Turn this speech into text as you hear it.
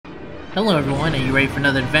Hello everyone, are you ready for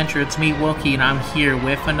another adventure? It's me, Wookie, and I'm here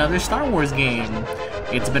with another Star Wars game.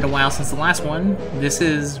 It's been a while since the last one. This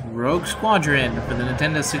is Rogue Squadron for the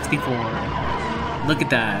Nintendo 64. Look at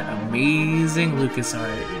that amazing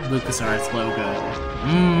LucasArts logo.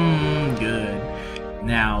 Good.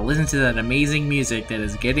 Now, listen to that amazing music that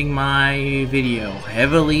is getting my video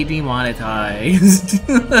heavily demonetized.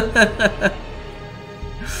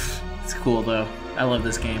 It's cool though. I love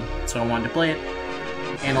this game, so I wanted to play it.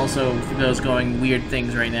 And also, for those going weird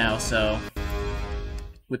things right now, so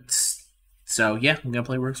yeah, I'm gonna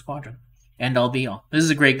play Rogue Squadron. End all be all. This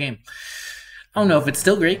is a great game. I don't know if it's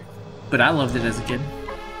still great, but I loved it as a kid.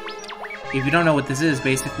 If you don't know what this is,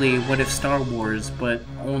 basically, what if Star Wars, but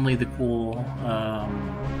only the cool,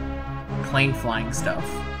 plane flying stuff.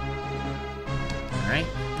 Alright,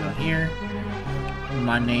 go here.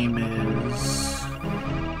 My name is...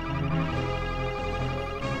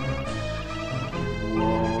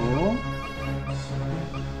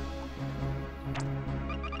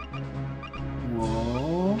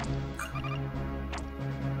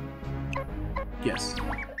 Yes.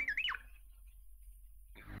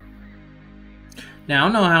 Now, I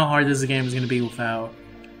don't know how hard this game is going to be without...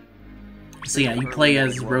 So yeah, you play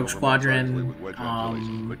as Rogue Squadron,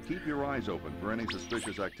 but keep your eyes open for any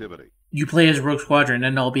suspicious activity. You play as Rogue Squadron,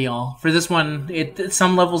 and all be all. For this one,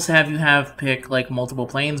 some levels have pick, like, multiple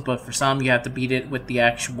planes, but for some, you have to beat it with the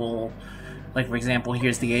actual... Like, for example,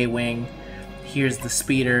 here's the A-Wing, here's the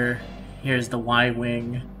Speeder, here's the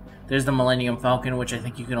Y-Wing, there's the Millennium Falcon, which I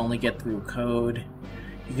think you can only get through code.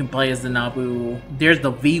 You can play as the Naboo. There's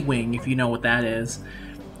the V-Wing, if you know what that is.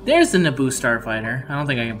 There's the Naboo Starfighter. I don't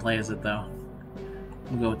think I can play as it, though.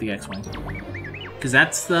 We'll go with the X-Wing. Because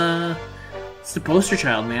it's the poster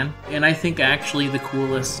child, man. And I think actually the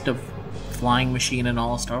coolest of flying machine in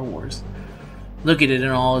all of Star Wars. Look at it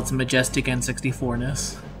in all its majestic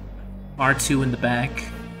N64-ness. R2 in the back.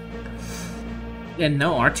 And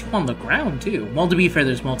no, R2 on the ground, too. Well, to be fair,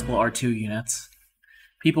 there's multiple R2 units.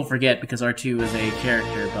 People forget because R2 is a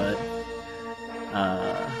character, but...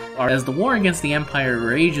 as the war against the Empire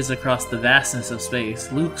rages across the vastness of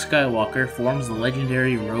space, Luke Skywalker forms the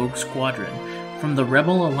legendary Rogue Squadron from the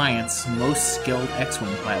Rebel Alliance's most skilled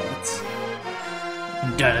X-Wing pilots.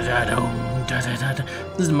 Da-da-da-dum, da-da-da-da.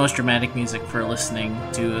 This is the most dramatic music for listening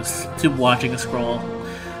to watching a scroll.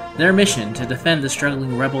 Their mission, to defend the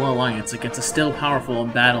struggling Rebel Alliance against a still powerful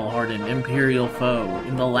and battle-hardened Imperial foe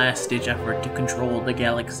in the last-ditch effort to control the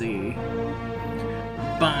galaxy.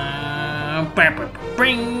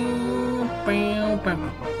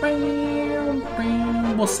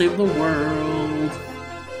 We'll save the world.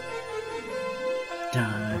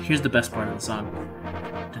 Here's the best part of the song.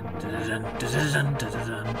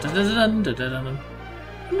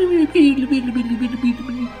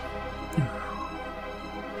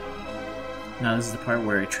 Now this is the part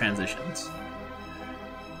where it transitions.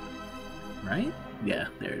 Right? Yeah,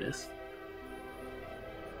 there it is.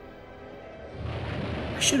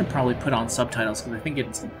 I should have probably put on subtitles because I think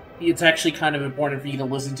it's actually kind of important for you to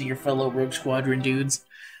listen to your fellow Rogue Squadron dudes.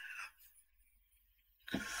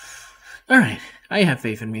 Alright, I have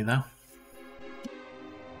faith in me though.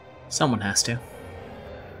 Someone has to.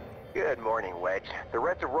 Good morning, Wedge. The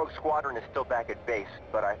rest of Rogue Squadron is still back at base,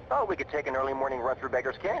 but I thought we could take an early morning run through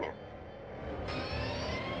Beggar's Canyon.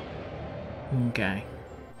 Okay.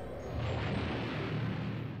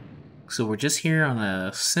 So we're just here on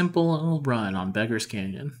a simple little run on Beggar's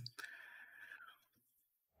Canyon.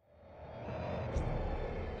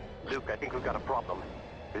 Luke, I think we've got a problem.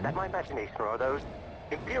 Is that my imagination, or are those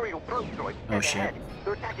Imperial probe droids? Oh shit.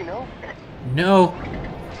 They're attacking, no? No!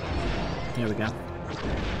 There we go.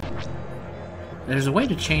 There's a way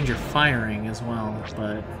to change your firing as well,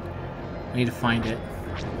 but I need to find it.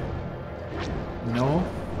 No?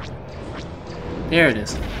 There it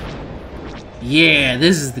is. Yeah,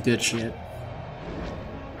 this is the good shit.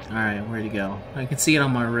 Alright, where'd he go? I can see it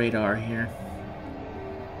on my radar here.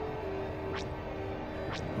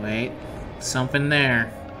 Wait, something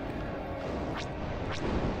there.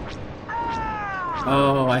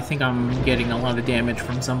 Oh, I think I'm getting a lot of damage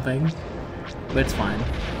from something. But it's fine.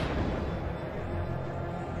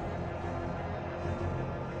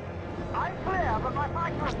 I'm clear, but my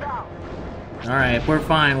factor's down. Alright, we're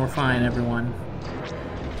fine, everyone.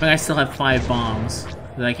 But I still have 5 bombs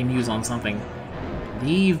that I can use on something.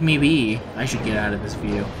 Leave me be. I should get out of this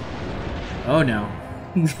view. Oh no.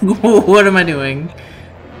 What am I doing?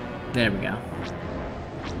 There we go.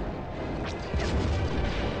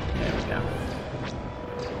 There we go.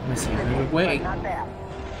 Let me see, there's a way.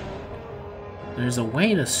 There's a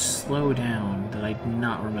way to slow down that I'm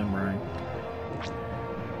not remembering.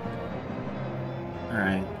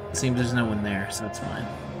 Alright. Seems there's no one there, so it's fine.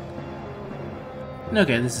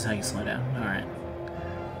 Okay, this is how you slow down. Alright.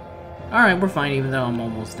 Alright, we're fine even though I'm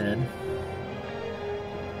almost dead.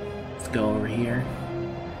 Let's go over here.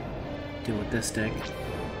 Deal with this stick.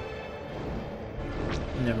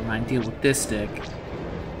 Never mind, deal with this stick.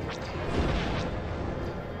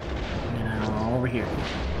 Now, over here.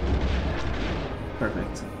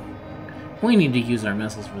 Perfect. We need to use our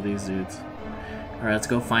missiles for these dudes. Alright, let's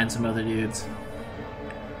go find some other dudes.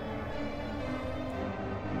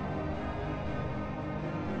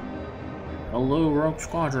 Hello, Rogue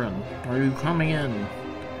Squadron. Are you coming in?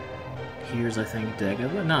 Here's, I think,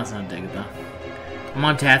 Dagobah. No, it's not Dagobah. I'm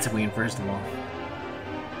on Tatooine, first of all.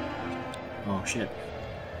 Oh, shit.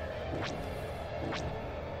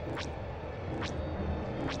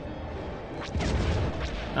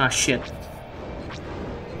 Ah, shit.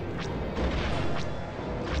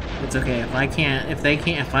 It's okay,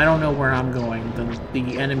 if I don't know where I'm going, then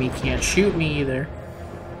the enemy can't shoot me either.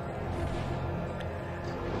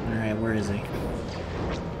 Alright, where is he?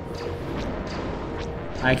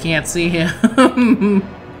 I can't see him!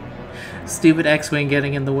 Stupid X-Wing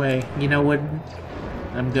getting in the way. You know what?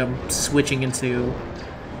 I'm switching into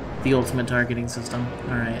the ultimate targeting system.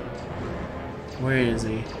 Alright. Where is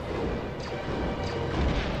he?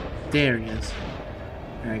 There he is.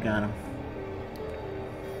 Alright, got him.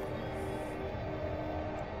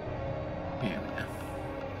 There we go.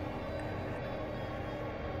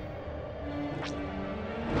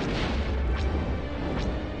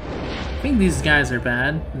 I think these guys are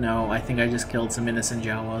bad. No, I think I just killed some innocent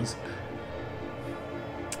Jawas.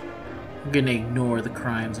 I'm gonna ignore the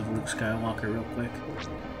crimes of Luke Skywalker real quick.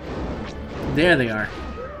 There they are.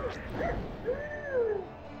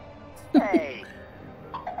 Hey!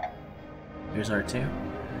 Here's R2.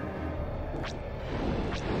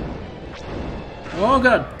 Oh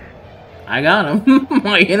god! I got him!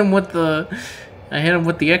 I hit him with the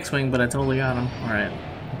X-Wing, but I totally got him. Alright,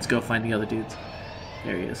 let's go find the other dudes.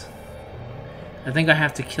 There he is. I think I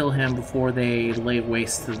have to kill him before they lay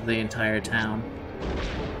waste to the entire town.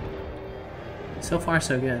 So far,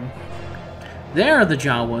 so good. There are the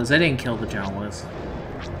Jawas. I didn't kill the Jawas.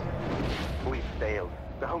 We failed.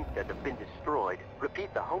 The homesteads have been destroyed.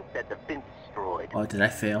 Repeat, the homesteads have been destroyed. Oh, did I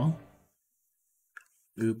fail?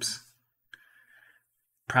 Oops.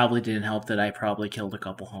 Probably didn't help that I probably killed a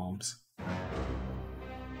couple homes.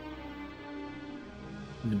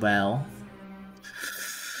 Well...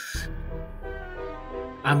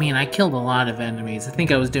 I mean, I killed a lot of enemies. I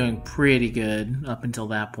think I was doing pretty good up until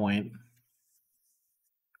that point.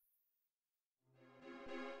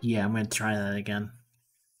 Yeah, I'm gonna try that again.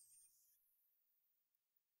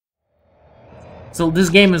 So this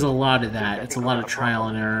game is a lot of that. It's a lot of trial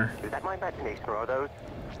and error. Is that my imagination, or are those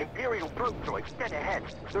Imperial troop droids dead ahead?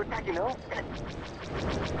 They're attacking the homestead.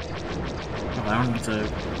 Oh, I don't need to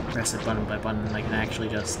press it button by button. I can actually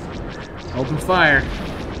just open fire.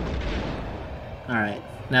 Alright,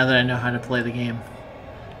 now that I know how to play the game.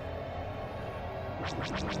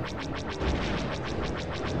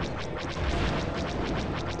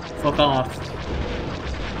 Fuck off.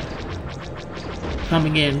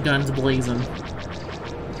 Coming in, guns blazing.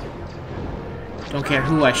 Don't care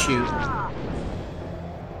who I shoot.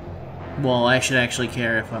 Well, I should actually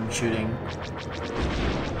care if I'm shooting.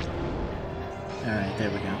 Alright,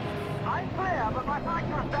 there we go. I'm clear, but my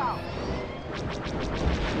factor is down.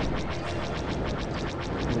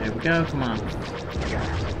 There we go, come on.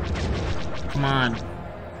 Come on.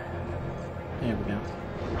 There we go.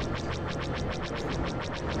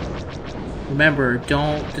 Remember,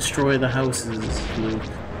 don't destroy the houses, Luke.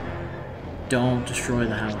 Don't destroy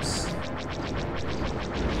the house.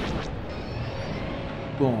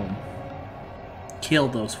 Boom. Kill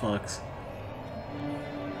those fucks.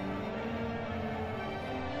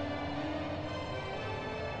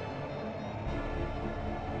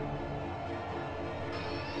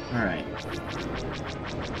 Alright.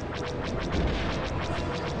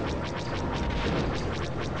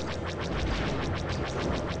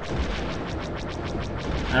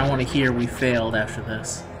 I don't want to hear we failed after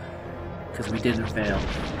this. Because we didn't fail.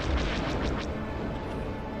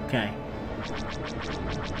 Okay.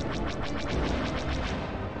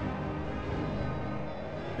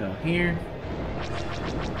 Go here.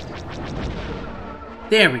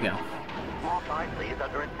 There we go. Mos Eisley is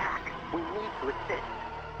under attack. We need to assist.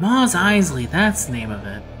 Mos Eisley, that's the name of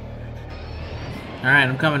it. Alright,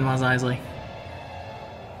 I'm coming, Mos Eisley.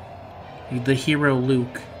 The hero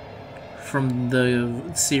Luke from the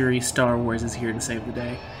series Star Wars is here to save the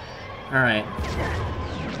day. Alright.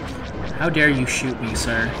 How dare you shoot me,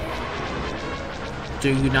 sir? Do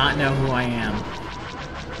you not know who I am?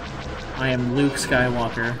 I am Luke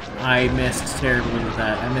Skywalker. I missed terribly with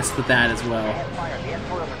that. I missed with that as well.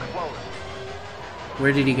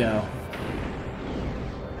 Where did he go?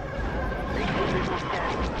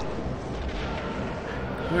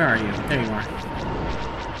 Where are you? There you are.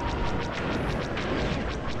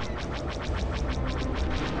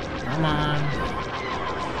 Come on.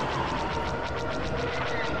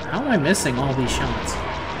 How am I missing all these shots?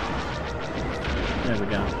 There we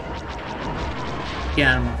go. Get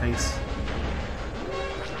out of my face.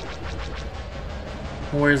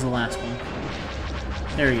 Where's the last one?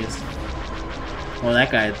 There he is. Well,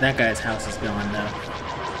 that guy's house is gone though.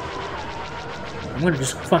 I'm gonna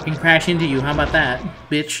just fucking crash into you. How about that,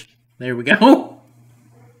 bitch? There we go.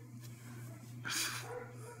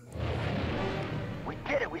 We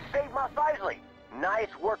did it. We saved Mos Eisley. Nice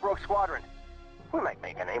work, Rogue Squadron. We might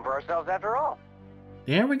make a name for ourselves after all.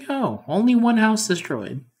 There we go. Only one house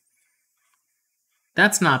destroyed.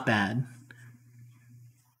 That's not bad.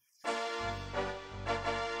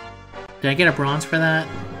 Did I get a bronze for that?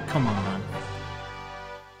 Come on.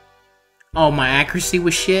 Oh, my accuracy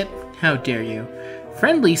was shit? How dare you.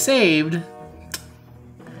 Friendly saved.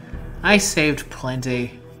 I saved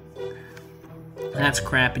plenty. That's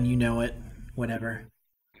crap and you know it. Whatever.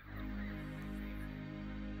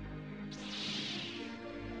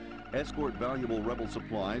 Escort valuable rebel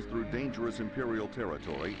supplies through dangerous Imperial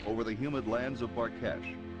territory over the humid lands of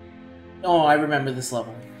Barkesh. Oh, I remember this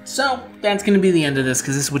level. So, that's going to be the end of this,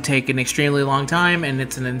 because this would take an extremely long time, and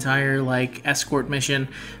it's an entire, like, escort mission.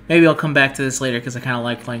 Maybe I'll come back to this later, because I kind of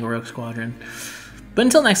like playing Rogue Squadron. But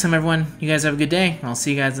until next time, everyone, you guys have a good day, and I'll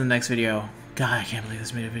see you guys in the next video. God, I can't believe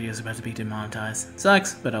this video is about to be demonetized.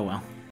 Sucks, but oh well.